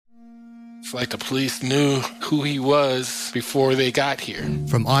It's like the police knew who he was before they got here.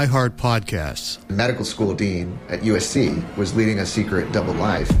 From iHeart Podcasts. The medical school dean at USC was leading a secret double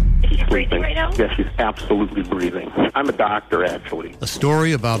life. Is he breathing right now? Yes, he's absolutely breathing. I'm a doctor, actually. A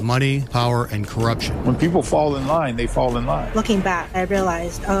story about money, power, and corruption. When people fall in line, they fall in line. Looking back, I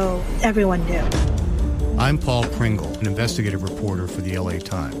realized, everyone knew. I'm Paul Pringle, an investigative reporter for the LA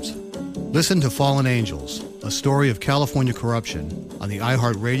Times. Listen to Fallen Angels, a story of California corruption on the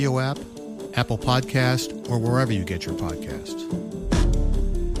iHeartRadio app, Apple Podcast, or wherever you get your podcasts.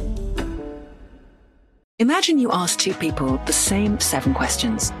 Imagine you ask two people the same 7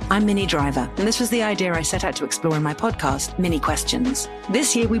 questions. I'm Minnie Driver, and this was the idea I set out to explore in my podcast, Mini Questions.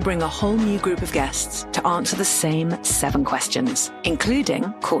 This year, we bring a whole new group of guests to answer the same 7 questions,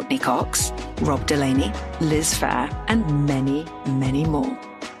 including Courtney Cox, Rob Delaney, Liz Phair, and many, many more.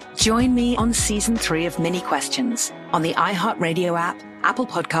 Join me on Season 3 of Mini Questions on the iHeartRadio app, Apple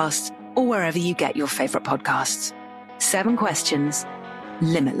Podcasts, or wherever you get your favorite podcasts. 7 questions,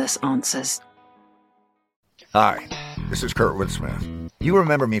 limitless answers. Hi, this is Kurtwood Smith. You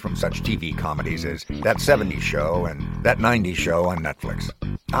remember me from such TV comedies as That 70s Show and That 90s Show on Netflix.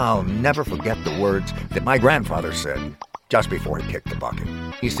 I'll never forget the words that my grandfather said just before he kicked the bucket.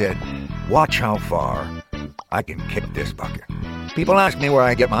 He said, "Watch how far I can kick this bucket." People ask me where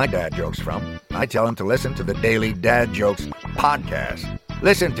I get my dad jokes from. I tell them to listen to the Daily Dad Jokes podcast.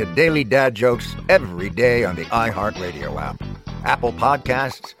 Listen to Daily Dad Jokes every day on the iHeartRadio app, Apple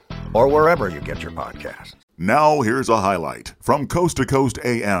Podcasts, or wherever you get your podcasts. Now here's a highlight from Coast to Coast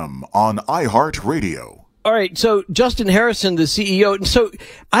AM on iHeartRadio. All right, so Justin Harrison, the CEO. And so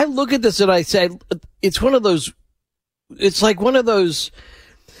I look at this and I say, it's like one of those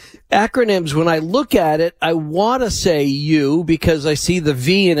acronyms. When I look at it, I want to say you because I see the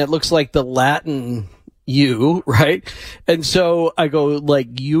V and it looks like the Latin you, right? And so I go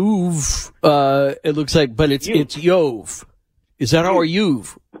like you've, it looks like, but it's Yove. Is that how, or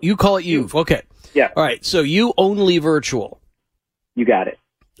you've? You call it you've. Okay. Yeah. All right. So you only virtual. You got it.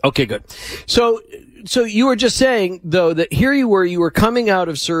 Okay, good. So you were just saying though that here you were coming out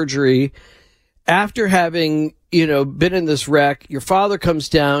of surgery after having, been in this wreck. Your father comes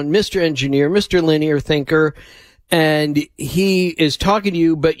down, Mr. Engineer, Mr. Linear Thinker, and he is talking to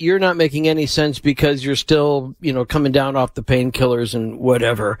you, but you're not making any sense because you're still, coming down off the painkillers and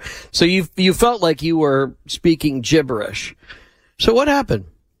whatever. So you felt like you were speaking gibberish. So what happened?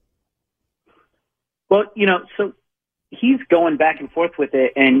 Well, so he's going back and forth with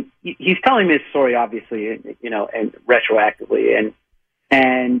it, and he's telling me his story, obviously, and retroactively.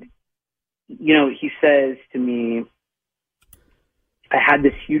 And he says to me, I had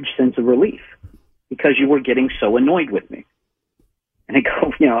this huge sense of relief because you were getting so annoyed with me. And I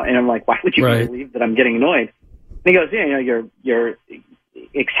go, and I'm like, why would you believe that I'm getting annoyed? And he goes, you're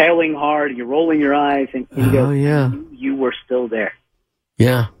exhaling hard, you're rolling your eyes, and he goes, yeah. You were still there.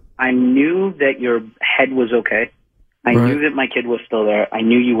 Yeah. I knew that your head was okay. I knew that my kid was still there. I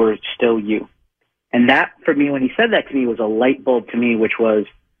knew you were still you. And that, for me, when he said that to me, was a light bulb to me, which was,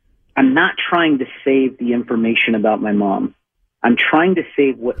 I'm not trying to save the information about my mom. I'm trying to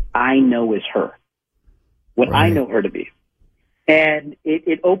save what I know is her, what I know her to be. And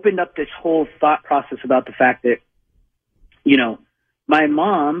it opened up this whole thought process about the fact that, my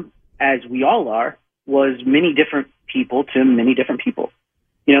mom, as we all are, was many different people to many different people.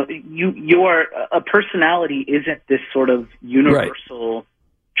 Your a personality isn't this sort of universal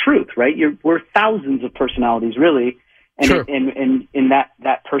truth, right? We're thousands of personalities, really, and in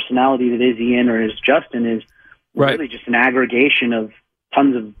that personality that is Ian or is Justin is really just an aggregation of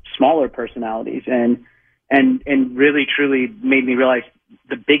tons of smaller personalities, and really truly made me realize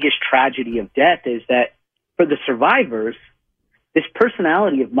the biggest tragedy of death is that for the survivors, this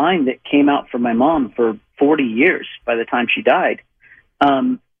personality of mine that came out from my mom for 40 years by the time she died.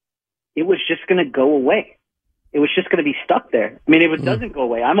 It was just going to go away. It was just going to be stuck there. I mean, if it doesn't go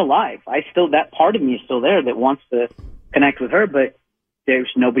away, I'm alive. That part of me is still there that wants to connect with her, but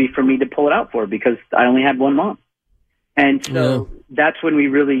there's nobody for me to pull it out for because I only had one mom. And so that's when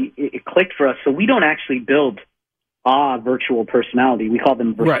it clicked for us. So we don't actually build virtual personality. We call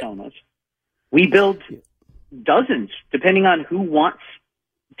them personas. Right. We build dozens, depending on who wants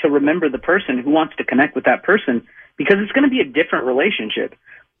to remember the person, who wants to connect with that person, because it's going to be a different relationship.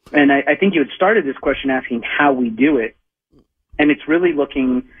 And I think you had started this question asking how we do it. And it's really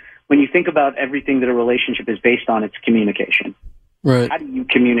looking, when you think about everything that a relationship is based on, it's communication. Right. How do you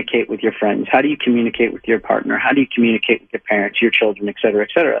communicate with your friends? How do you communicate with your partner? How do you communicate with your parents, your children, et cetera, et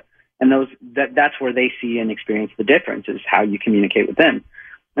cetera? And that's where they see and experience the difference, is how you communicate with them.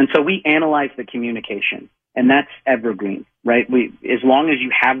 And so we analyze the communication, and that's evergreen, right? As long as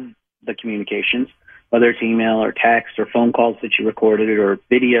you have the communications, whether it's email or text or phone calls that you recorded or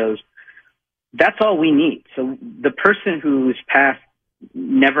videos. That's all we need. So the person who's passed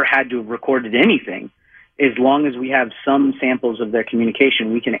never had to have recorded anything. As long as we have some samples of their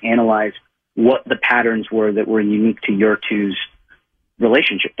communication, we can analyze what the patterns were that were unique to your two's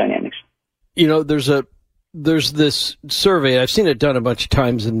relationship dynamics. You know, there's this survey, I've seen it done a bunch of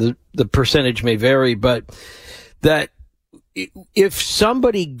times, and the percentage may vary, but that if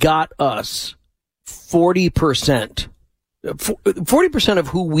somebody got us 40% of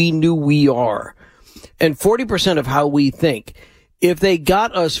who we knew we are, and 40% of how we think, if they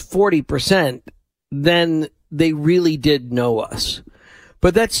got us 40%, then they really did know us.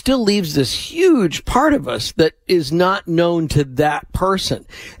 But that still leaves this huge part of us that is not known to that person.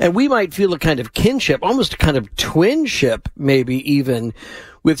 And we might feel a kind of kinship, almost a kind of twinship, maybe even,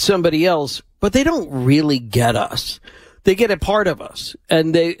 with somebody else, but they don't really get us. They get a part of us.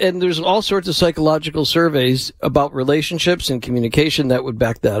 And there's all sorts of psychological surveys about relationships and communication that would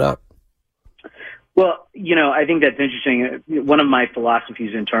back that up. Well, you know, I think that's interesting. One of my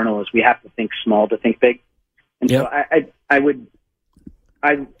philosophies internal is we have to think small to think big. And so I would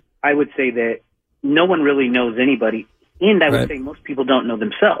say that no one really knows anybody, and I would say most people don't know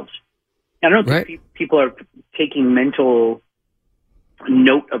themselves. I don't think people are taking mental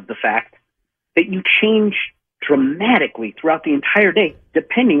note of the fact that you change dramatically throughout the entire day,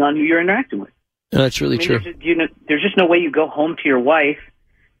 depending on who you're interacting with. That's really true. There's just no way you go home to your wife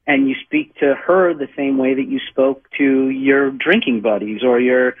and you speak to her the same way that you spoke to your drinking buddies or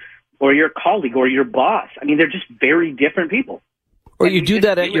your colleague or your boss. I mean, they're just very different people. Or you do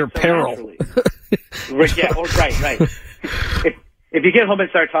that at your peril. Right. If you get home and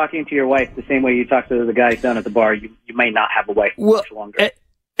start talking to your wife the same way you talk to the guys down at the bar, you might not have a wife much longer.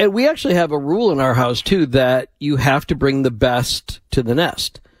 And we actually have a rule in our house, too, that you have to bring the best to the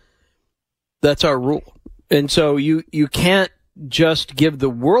nest. That's our rule. And so you can't just give the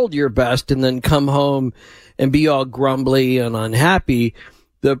world your best and then come home and be all grumbly and unhappy.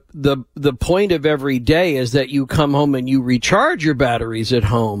 The point of every day is that you come home and you recharge your batteries at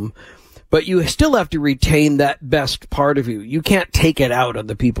home, but you still have to retain that best part of you. You can't take it out on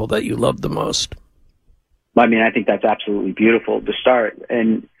the people that you love the most. I mean, I think that's absolutely beautiful to start,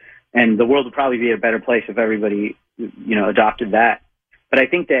 and the world would probably be a better place if everybody, you know, adopted that. But I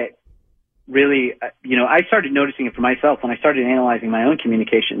think that really, you know, I started noticing it for myself when I started analyzing my own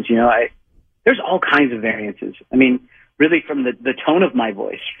communications. You know, there's all kinds of variances. I mean, really from the tone of my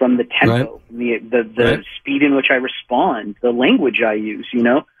voice, from the tempo, from the speed in which I respond, the language I use, you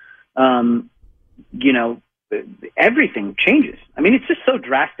know, everything changes. I mean, it's just so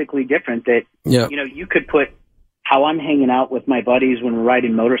drastically different that, you know, you could put how I'm hanging out with my buddies when we're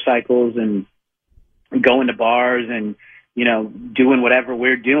riding motorcycles and going to bars and, you know, doing whatever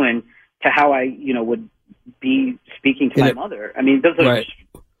we're doing to how I, you know, would be speaking to my mother. I mean, those are just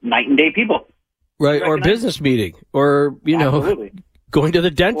night and day people. Right, or a business meeting, or, you know, going to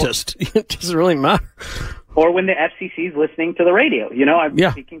the dentist. It doesn't really matter. Or when the FCC is listening to the radio, you know, I'm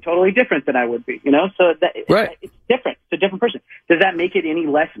speaking totally different than I would be, you know, so it's different. It's a different person. Does that make it any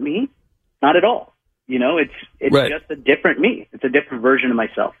less me? Not at all. You know, it's just a different me. It's a different version of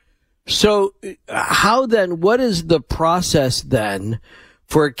myself. So how then, what is the process then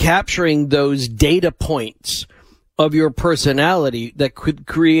for capturing those data points of your personality that could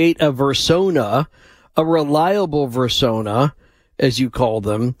create a versona, a reliable versona, as you call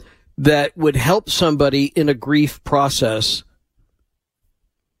them, that would help somebody in a grief process?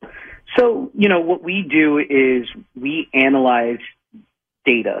 So, you know, what we do is we analyze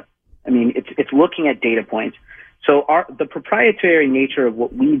data. I mean, it's looking at data points. So the proprietary nature of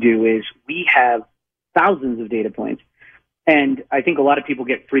what we do is we have thousands of data points. And I think a lot of people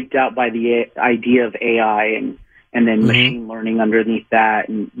get freaked out by the idea of AI and then machine learning underneath that.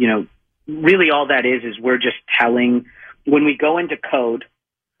 And, you know, really all that is we're just telling, when we go into code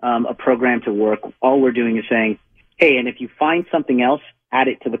a program to work, all we're doing is saying, hey, and if you find something else, add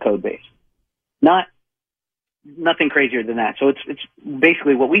it to the code base. Nothing crazier than that. So it's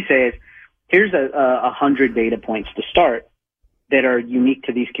basically what we say is, here's 100 data points to start that are unique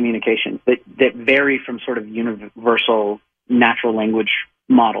to these communications that vary from sort of universal natural language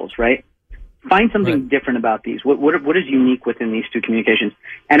models, right? Find something different about these. What is unique within these two communications?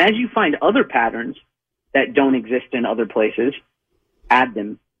 And as you find other patterns that don't exist in other places, add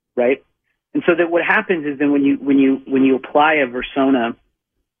them, right? And so that what happens is then when you apply a versona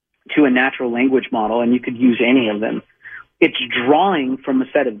to a natural language model, and you could use any of them, it's drawing from a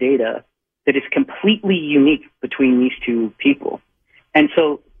set of data that is completely unique between these two people. And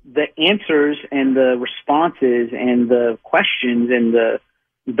so the answers and the responses and the questions and the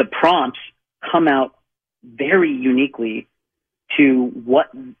the prompts come out very uniquely to what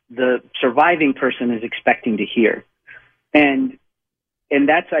the surviving person is expecting to hear. And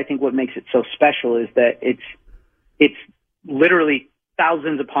that's, I think, what makes it so special, is that it's literally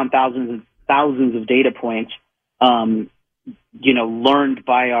thousands upon thousands and thousands of data points, learned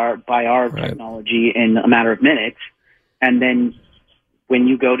by our right. technology in a matter of minutes. And then when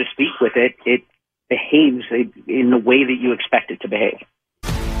you go to speak with it, it behaves in the way that you expect it to behave.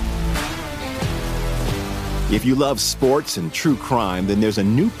 If you love sports and true crime, then there's a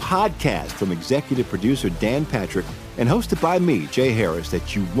new podcast from executive producer Dan Patrick and hosted by me, Jay Harris,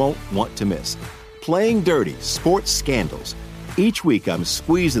 that you won't want to miss. Playing Dirty: Sports Scandals. Each week, I'm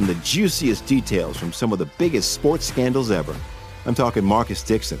squeezing the juiciest details from some of the biggest sports scandals ever. I'm talking Marcus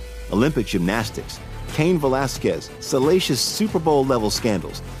Dixon, Olympic gymnastics, Cain Velasquez, salacious Super Bowl-level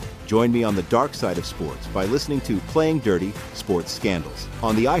scandals. Join me on the dark side of sports by listening to Playing Dirty: Sports Scandals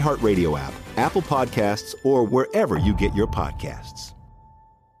on the iHeartRadio app, Apple Podcasts, or wherever you get your podcasts.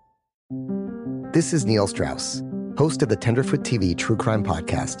 This is Neil Strauss, host of the Tenderfoot TV true crime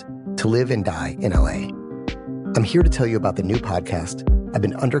podcast, To Live and Die in L.A. I'm here to tell you about the new podcast I've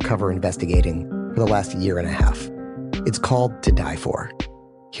been undercover investigating for the last year and a half. It's called To Die For.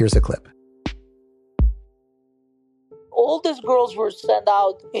 Here's a clip. All these girls were sent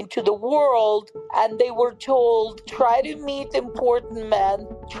out into the world and they were told, try to meet important men,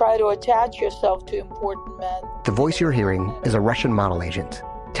 try to attach yourself to important men. The voice you're hearing is a Russian model agent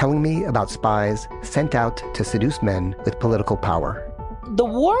telling me about spies sent out to seduce men with political power. The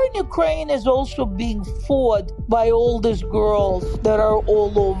war in Ukraine is also being fought by all these girls that are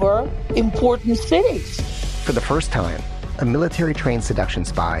all over important cities. For the first time, a military-trained seduction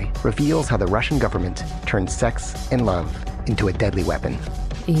spy reveals how the Russian government turned sex and love into a deadly weapon.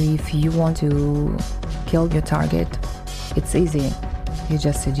 If you want to kill your target, it's easy. You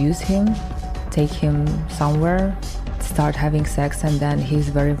just seduce him, take him somewhere, start having sex, and then he's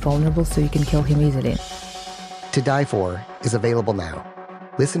very vulnerable, so you can kill him easily. To Die For is available now.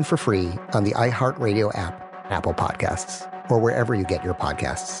 Listen for free on the iHeartRadio app, Apple Podcasts, or wherever you get your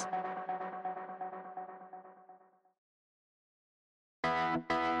podcasts.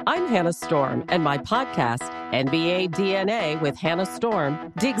 I'm Hannah Storm, and my podcast, NBA DNA with Hannah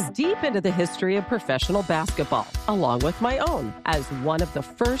Storm, digs deep into the history of professional basketball, along with my own, as one of the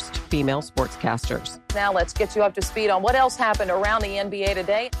first female sportscasters. Now let's get you up to speed on what else happened around the NBA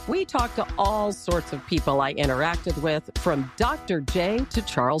today. We talked to all sorts of people I interacted with, from Dr. J to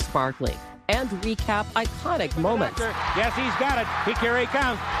Charles Barkley, and recap iconic moments. Yes, he's got it. Here he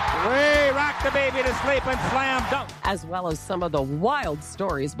comes. Way rock the baby to sleep and slam dunk. As well as some of the wild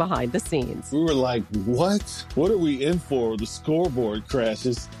stories behind the scenes. We were like, what? What are we in for? The scoreboard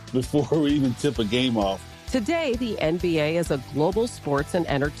crashes before we even tip a game off. Today, the NBA is a global sports and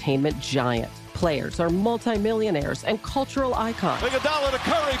entertainment giant. Players are multimillionaires and cultural icons. Iguodala to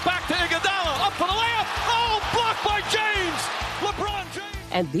Curry, back to Iguodala, up for the layup. Oh, blocked by James. LeBron James.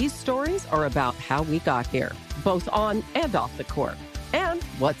 And these stories are about how we got here, both on and off the court. And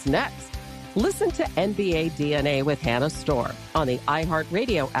what's next? Listen to NBA DNA with Hannah Storm on the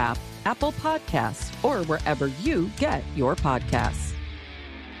iHeartRadio app, Apple Podcasts, or wherever you get your podcasts.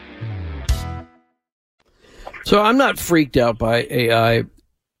 So I'm not freaked out by AI,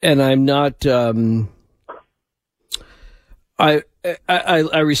 and I'm not. I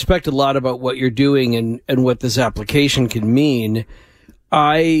respect a lot about what you're doing and what this application can mean.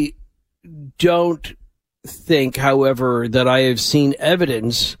 I don't think, however, that I have seen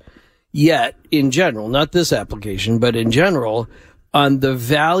evidence yet in general, not this application, but in general, on the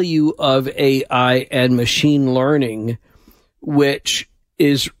value of AI and machine learning, which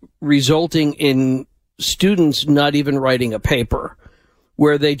is resulting in students not even writing a paper,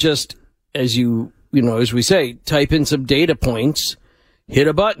 where they just, as as we say, type in some data points, hit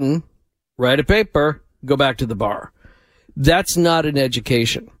a button, write a paper, go back to the bar. That's not an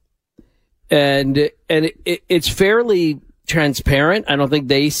education. And it's fairly transparent. I don't think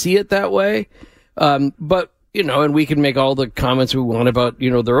they see it that way. But, and we can make all the comments we want about,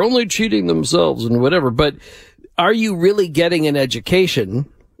 they're only cheating themselves and whatever. But are you really getting an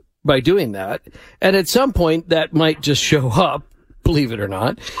education by doing that? And at some point that might just show up, believe it or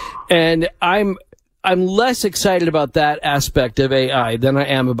not. And I'm less excited about that aspect of AI than I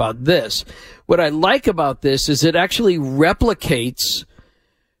am about this. What I like about this is it actually replicates,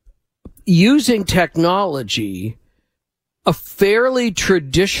 using technology, a fairly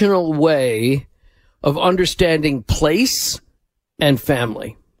traditional way of understanding place and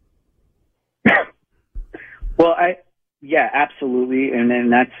family. Well, yeah, absolutely. And then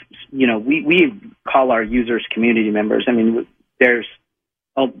that's, we call our users community members. I mean, there's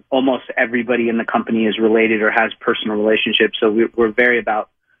almost everybody in the company is related or has personal relationships. So we're very about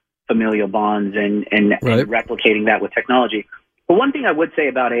familial bonds and replicating that with technology. But one thing I would say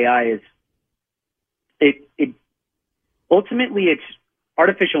about AI is it ultimately it's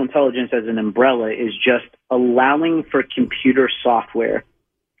artificial intelligence as an umbrella is just allowing for computer software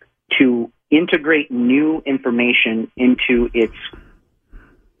to integrate new information into its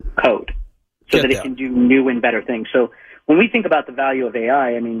code so that it can do new and better things. So when we think about the value of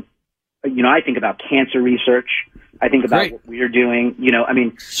AI, I mean, I think about cancer research. I think about what we're doing.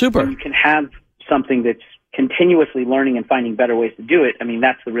 Super. When you can have something that's continuously learning and finding better ways to do it, I mean,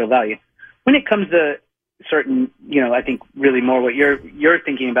 that's the real value. When it comes to certain, I think really more what you're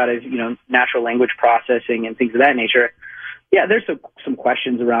thinking about is, natural language processing and things of that nature. Yeah, there's some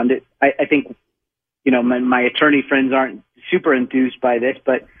questions around it. I think, my attorney friends aren't super enthused by this,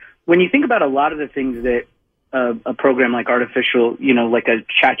 but when you think about a lot of the things that a program like artificial, like a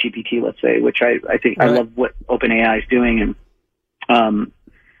ChatGPT, let's say, which I think I love what OpenAI is doing. And,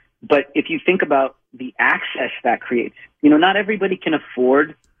 but if you think about the access that creates, not everybody can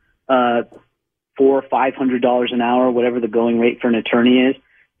afford $400 or $500 an hour, whatever the going rate for an attorney is,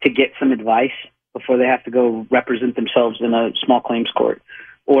 to get some advice before they have to go represent themselves in a small claims court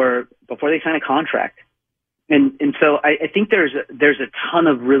or before they sign a contract. And so I think there's a ton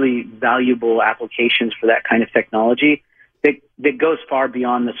of really valuable applications for that kind of technology that goes far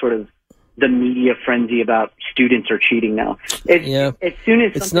beyond the sort of the media frenzy about students are cheating now. As soon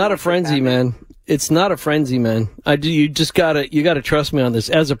as it's not a frenzy, man. It's not a frenzy, man. You gotta trust me on this.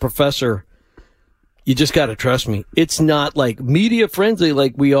 As a professor, you just gotta trust me. It's not like media frenzy,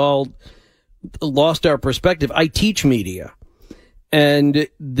 like we all lost our perspective. I teach media, and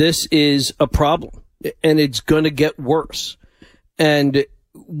this is a problem. And it's going to get worse. And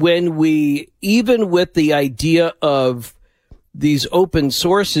when even with the idea of these open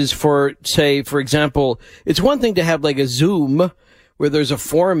sources for example, it's one thing to have like a Zoom where there's a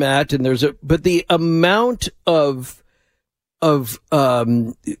format and but the amount of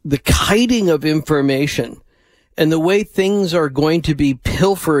the kiting of information and the way things are going to be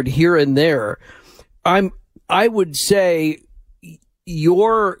pilfered here and there, I would say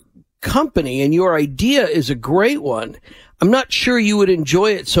your company and your idea is a great one. I'm not sure you would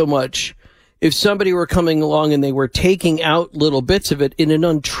enjoy it so much if somebody were coming along and they were taking out little bits of it in an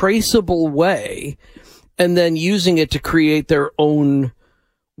untraceable way and then using it to create their own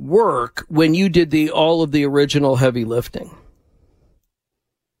work when you did all of the original heavy lifting.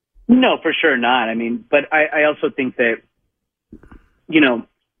 No, for sure not. I mean, but I also think that,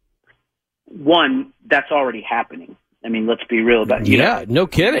 one, that's already happening. I mean, let's be real about it. No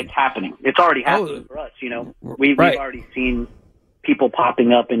kidding. It's happening. It's already happening for us. We've already seen people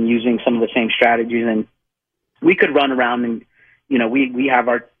popping up and using some of the same strategies, and we could run around and, we have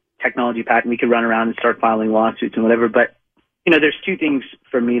our technology patent. We could run around and start filing lawsuits and whatever. But, there's two things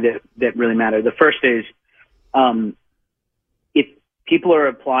for me that really matter. The first is, if people are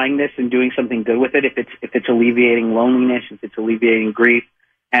applying this and doing something good with it, if it's alleviating loneliness, if it's alleviating grief,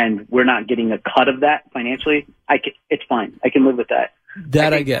 and we're not getting a cut of that financially, it's fine. I can live with that.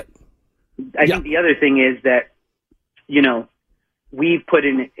 I get. I think the other thing is that, we've put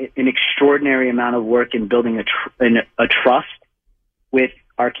in an extraordinary amount of work in building a trust with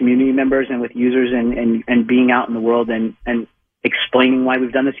our community members and with users and being out in the world and explaining why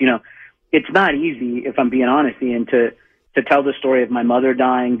we've done this. It's not easy, if I'm being honest, Ian, to tell the story of my mother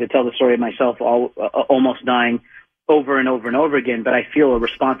dying, to tell the story of myself almost dying, over and over and over again, but I feel a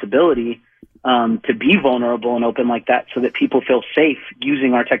responsibility to be vulnerable and open like that so that people feel safe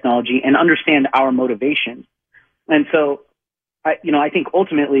using our technology and understand our motivation. And so, I think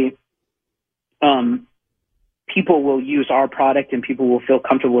ultimately people will use our product and people will feel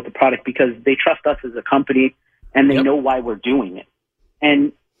comfortable with the product because they trust us as a company and they know why we're doing it.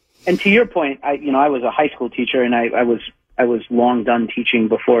 And to your point, I was a high school teacher and I was long done teaching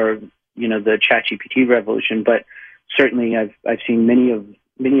before, the ChatGPT revolution, but certainly, I've seen many of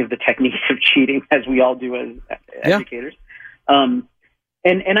the techniques of cheating, as we all do as educators. And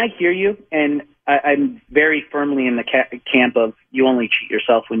I hear you, and I'm very firmly in the camp of you only cheat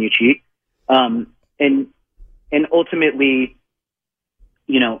yourself when you cheat. And ultimately,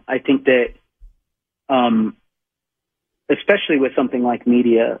 I think that, especially with something like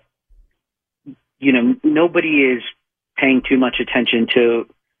media, nobody is paying too much attention to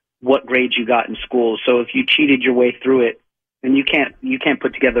what grades you got in school. So if you cheated your way through it, and you can't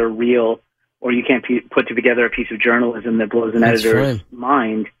put together a reel, or you can't put together a piece of journalism that blows an editor's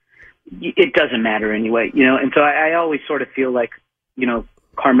mind, it doesn't matter anyway, And so I always sort of feel like,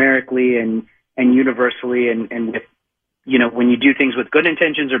 chimerically and universally and with you know, when you do things with good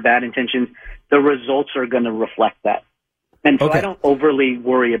intentions or bad intentions, the results are going to reflect that. And so I don't overly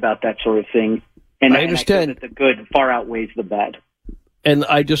worry about that sort of thing. And I understand that the good far outweighs the bad. And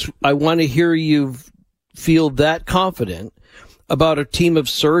I want to hear you feel that confident about a team of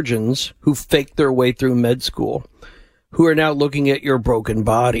surgeons who faked their way through med school, who are now looking at your broken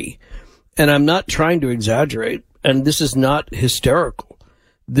body. And I'm not trying to exaggerate, and this is not hysterical.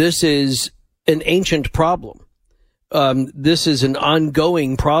 This is an ancient problem. This is an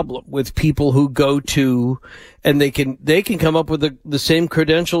ongoing problem with people who go to, and they can come up with the same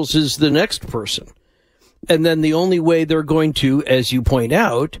credentials as the next person. And then the only way they're going to, as you point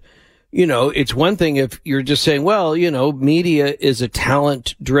out, you know, it's one thing if you're just saying, well, you know, media is a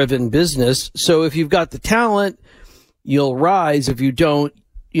talent-driven business. So if you've got the talent, you'll rise. If you don't,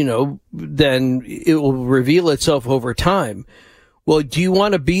 you know, then it will reveal itself over time. Well, do you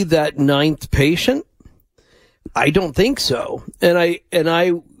want to be that ninth patient? I don't think so. And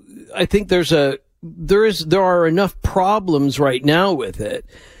I think there are enough problems right now with it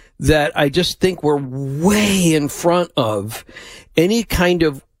that I just think we're way in front of any kind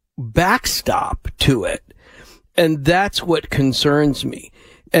of backstop to it. And that's what concerns me.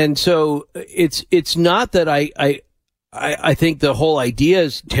 And so it's not that I think the whole idea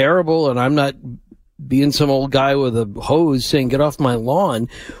is terrible, and I'm not being some old guy with a hose saying, get off my lawn.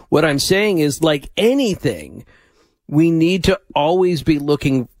 What I'm saying is, like anything, we need to always be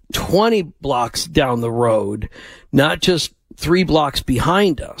looking 20 blocks down the road, not just 3 blocks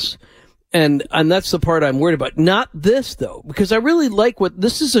behind us. And that's the part I'm worried about. Not this, though, because I really like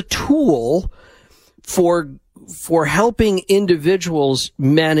this is a tool for helping individuals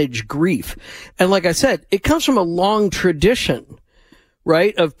manage grief. And like I said, it comes from a long tradition,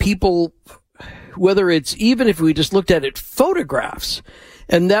 right, of people, whether it's, even if we just looked at it, photographs.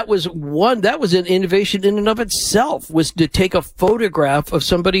 And that was an innovation in and of itself, was to take a photograph of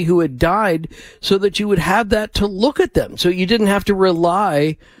somebody who had died so that you would have that to look at them. So you didn't have to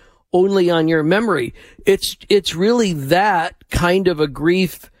rely only on your memory. It's really that kind of a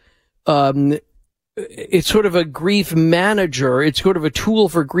grief, it's sort of a grief manager. It's sort of a tool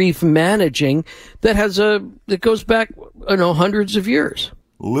for grief managing that goes back, hundreds of years.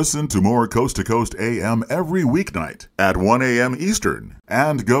 Listen to more Coast to Coast AM every weeknight at 1 a.m. Eastern,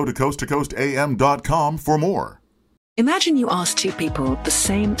 and go to coasttocoastam.com for more. Imagine you ask 2 people the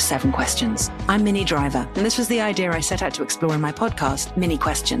same 7 questions. I'm Minnie Driver, and this was the idea I set out to explore in my podcast, Mini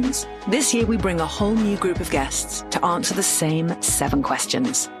Questions. This year, we bring a whole new group of guests to answer the same 7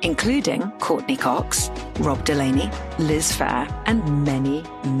 questions, including Courtney Cox, Rob Delaney, Liz Phair, and many,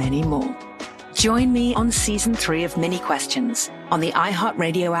 many more. Join me on Season 3 of Mini Questions on the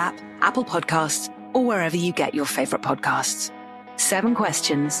iHeartRadio app, Apple Podcasts, or wherever you get your favorite podcasts. 7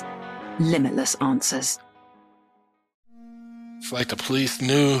 questions, limitless answers. It's like the police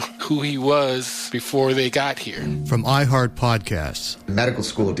knew who he was before they got here. From iHeart Podcasts. The medical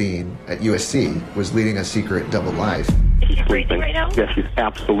school dean at USC was leading a secret double life. She's breathing right now? Yes, she's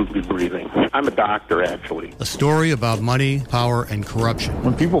absolutely breathing. I'm a doctor, actually. A story about money, power, and corruption.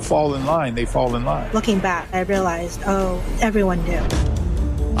 When people fall in line, they fall in line. Looking back, I realized, everyone knew.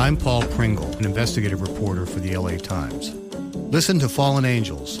 I'm Paul Pringle, an investigative reporter for the LA Times. Listen to Fallen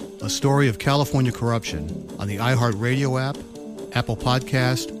Angels, a story of California corruption on the iHeartRadio app, Apple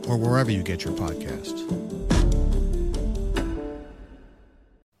Podcast, or wherever you get your podcasts.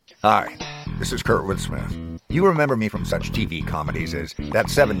 Hi, this is Kurtwood Smith. You remember me from such TV comedies as That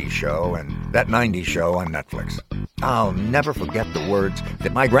 70s Show and That 90s Show on Netflix. I'll never forget the words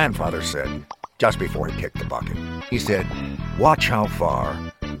that my grandfather said just before he kicked the bucket. He said, "Watch how far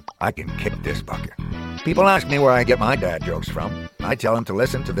I can kick this bucket." People ask me where I get my dad jokes from. I tell them to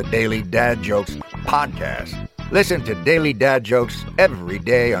listen to the Daily Dad Jokes podcast. Listen to Daily Dad Jokes every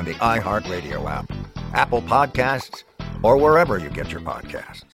day on the iHeartRadio app, Apple Podcasts, or wherever you get your podcasts.